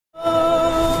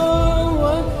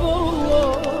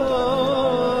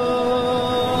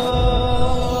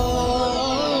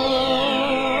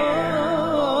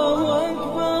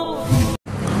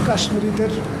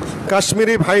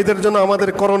কাশ্মীরি ভাইদের জন্য আমাদের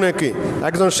করণীয় কি?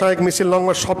 একজন শায়েখ মিছিল লং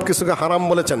মার্চ সব কিছুকে হারাম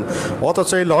বলেছেন,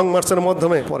 অথচ এই লং মার্চের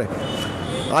মাধ্যমে পরে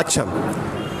আচ্ছা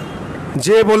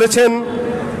যে বলেছেন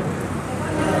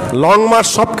লং মার্চ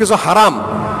সব কিছু হারাম,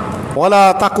 ওয়ালা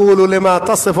তাকুলু লিমা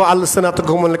তাসিফু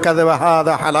আলসিনাতুকুমুল কাযিবা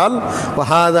হাযা হালাল ওয়া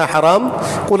হাযা হারাম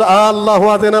কুল আল্লাহু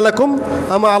আযিনা লাকুম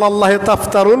আম আলাল্লাহি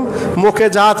তাফতারুন, মুখে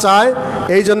যা চায়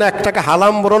এই জন্য একটাকে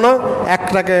হালাম বলো না,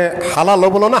 একটাকে হালালও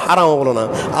বলো না, হারামও বলো না।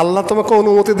 আল্লাহ তোমাকে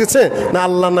অনুমতি দিচ্ছে না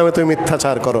আল্লাহর নামে তুমি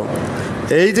মিথ্যাচার করো?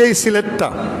 এই যে সিলেটটা,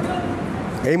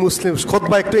 এই মুসলিম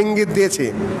খুতবা একটু ইঙ্গিত দিয়েছি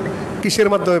কিসের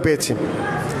মাধ্যমে পেয়েছি।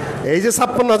 এই যে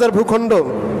 56,000 ভূখণ্ড,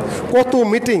 কত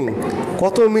মিটিং,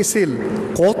 কত মিছিল,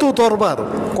 কত দরবার,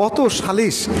 কত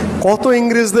সালিশ, কত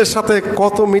ইংরেজদের সাথে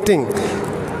কত মিটিং,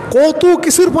 কত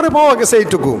কিছুর পরে পাওয়া গেছে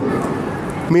এইটুকু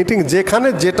মিটিং, যেখানে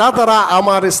যেটা দ্বারা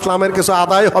আমার ইসলামের কিছু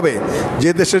আদায় হবে, যে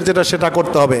দেশের যেটা সেটা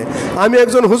করতে হবে। আমি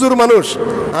একজন হুজুর মানুষ,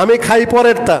 আমি খাই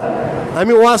পরেরটা,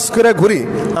 আমি ওয়াজ করে ঘুরি,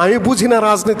 আমি বুঝি না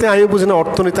রাজনীতি, আমি বুঝি না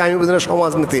অর্থনীতি, আমি বুঝি না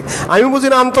সমাজনীতি, আমি বুঝি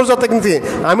না আন্তর্জাতিক নীতি,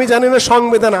 আমি জানি না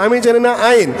সংবিধান, আমি জানি না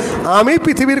আইন, আমি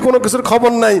পৃথিবীর কোনো কিছুর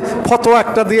খবর নাই, ফতোয়া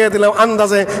একটা দিয়ে দিলাম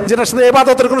আন্দাজে, যেটার সাথে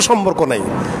এবাদতের কোনো সম্পর্ক নাই।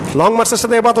 লং মার্চের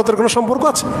সাথে এবাদতের কোনো সম্পর্ক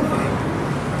আছে?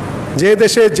 যে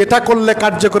দেশে যেটা করলে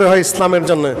কার্যকরী হয় ইসলামের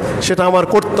জন্য সেটা আমার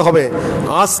করতে হবে।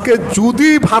 আজকে যদি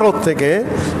ভারত থেকে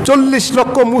 40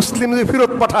 লক্ষ মুসলিম যদি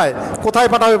ফেরত পাঠায়, কোথায়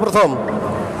পাঠাবে? প্রথম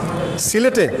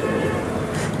সিলেটে।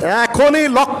 এখনই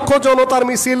লক্ষ জনতার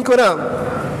মিছিল করে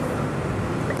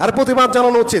আর প্রতিবাদ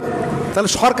জানানো উচিত। তাহলে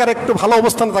সরকার একটু ভালো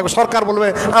অবস্থানে থাকবে। সরকার বলবে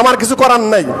আমার কিছু করার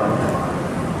নাই,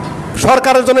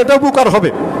 সরকারের জন্য এটা উপকার হবে,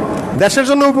 দেশের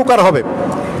জন্য উপকার হবে।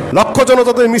 লক্ষ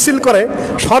জনতা মিছিল করে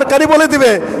সরকারই বলে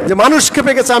দিবে যে মানুষ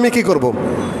খেপে গেছে, আমি কি করব?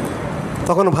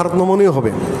 তখন ভারত নমনীয়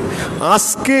হবে।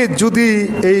 আজকে যদি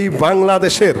এই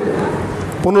বাংলাদেশের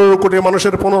 15 কোটি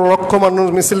মানুষের 15 লক্ষ মানুষ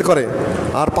মিছিল করে,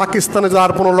 আর পাকিস্তানে যদি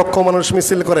আর 15 লক্ষ মানুষ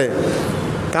মিছিল করে,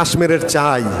 কাশ্মীরের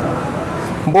চাই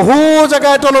বহু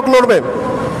জায়গায় টনক লড়বে,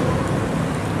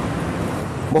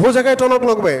 বহু জায়গায় টনক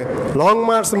লড়বে। লং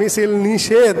মার্চ মিছিল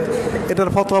নিষেধ, এটার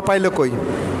ফতোয়া পাইল কই?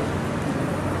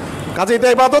 কাজে এটা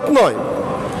ইবাদত নয়,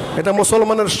 এটা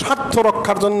মুসলমানের স্বার্থ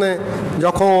রক্ষার জন্য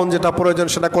যখন যেটা প্রয়োজন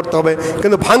সেটা করতে হবে,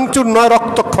 কিন্তু ভাঙচুর নয়,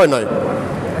 রক্তক্ষয় নয়।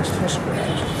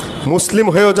 মুসলিম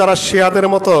হয়েও যারা শিয়াদের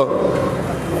মতো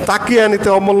তাকিয়ানীতি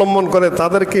অবলম্বন করে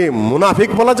তাদের কি মুনাফিক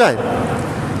বলা যায়?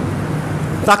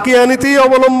 তাকিয়ানীতি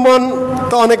অবলম্বন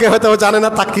তো অনেকে হয়তো জানে না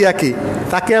তাকিয়া কি।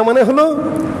 তাকিয়া মানে হলো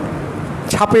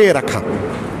ছাপিয়ে রাখা,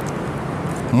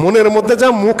 মনের মধ্যে যা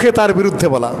মুখে তার বিরুদ্ধে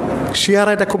বলা।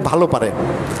 শিয়ারা এটা খুব ভালো পারে।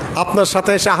 আপনার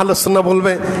সাথে এসে আহলে সুন্নাহ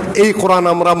বলবে এই কোরআন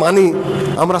আমরা মানি,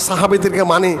 আমরা সাহাবীদেরকে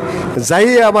মানি, যাই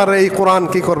আবার এই কোরআন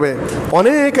কি করবে।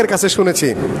 অনেকের কাছে শুনেছি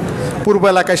পূর্ব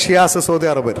এলাকায় শিয়া আছে, সৌদি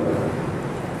আরবের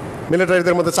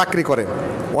মিলিটারিদের মধ্যে চাকরি করে,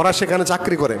 ওরা সেখানে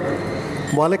চাকরি করে,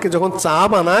 বলে কি যখন চা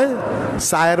বানায়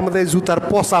চায়ের মধ্যে জুতার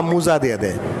পচা মোজা দিয়ে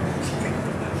দেয়।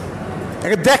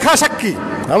 দেখা সাক্ষী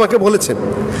আমাকে বলেছেন,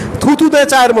 থুতু দেয়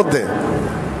চায়ের মধ্যে।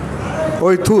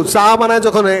 ওই চা বানায়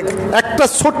যখন একটা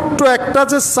ছোট্ট একটা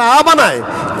যে চা বানায়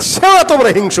সেও এত বড়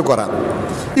হিংসু করা,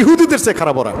 ইহুদিদের চেয়ে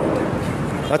খারাপ ওরা।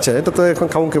 আচ্ছা এটা তো এখন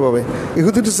খাউন কিভাবে?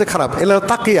 ইহুদিদের চেয়ে খারাপ। এলা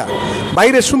তাকিয়া,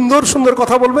 বাইরে সুন্দর সুন্দর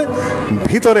কথা বলবে,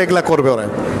 ভিতরে এগুলা করবে ওরা।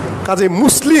 কাজে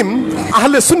মুসলিম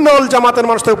আহলে সুন্নাহ ওয়াল জামাতের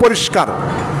মানুষ থেকে পরিষ্কার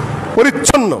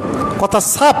পরিচ্ছন্ন, কথা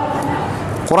সাফ,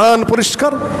 কোরআন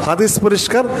পরিষ্কার, হাদিস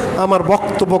পরিষ্কার, আমার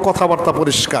বক্তব্য কথাবার্তা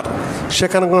পরিষ্কার।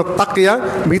 সেখানে কোনো তাকিয়া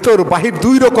ভিতর বাহির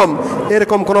দুই রকম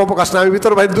এরকম কোনো অবকাশ নেই। আমি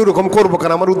ভিতর বাহির দুই রকম করবো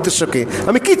কেন? আমার উদ্দেশ্য কি?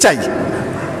 আমি কি চাই?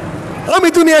 আমি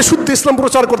দুনিয়ায় শুদ্ধ ইসলাম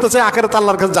প্রচার করতে চাই, আখিরাতে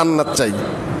আল্লাহর কাছে জান্নাত চাই।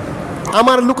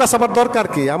 আমার লুকাসাবার দরকার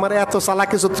কি? আমার এত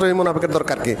চালাকি সূত্র মুনাফিকের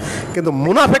দরকার কি? কিন্তু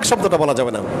মুনাফিক শব্দটা বলা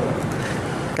যাবে না।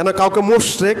 কেন? কাউকে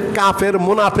মুশরিক, কাফের,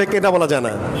 মুনাফিক এটা বলা যায়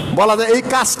না। বলা যায় এই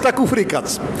কাজটা কুফরি কাজ,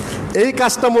 এই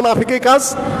কাজটা মুনাফিকি কাজ,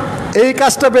 এই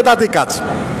কাজটা বেদাতি কাজ।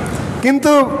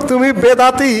 কিন্তু তুমি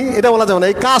বেদাতি এটা বলা যাবে না,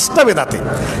 এই কাজটা বেদাতি।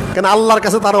 কেন? আল্লাহর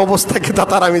কাছে তার অবস্থা কি তা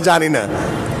তার আমি জানি না।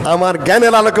 আমার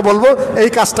জ্ঞানের আলোকে বলবো এই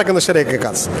কাজটা কিন্তু সেরেকে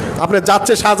কাজ। আপনি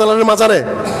যাচ্ছে শাহজালালের মাজারে,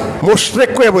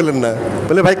 মুশরিক কয়ে বললেন না,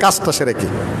 বলে ভাই কাজটা সেরেকি,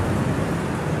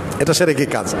 এটা সেরেকি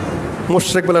কাজ,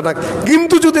 মুশরিক বলে না।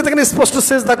 কিন্তু যদি এখানে স্পষ্ট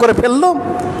সেজদা করে ফেললো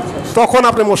তখন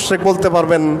আপনি মুশরিক বলতে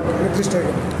পারবেন,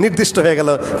 নির্দিষ্ট হয়ে গেল,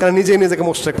 কারণ নিজেই নিজেকে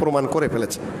মুশরিক প্রমাণ করে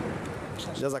ফেলেছে।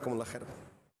 জাযাকুমুল্লাহ খাইর।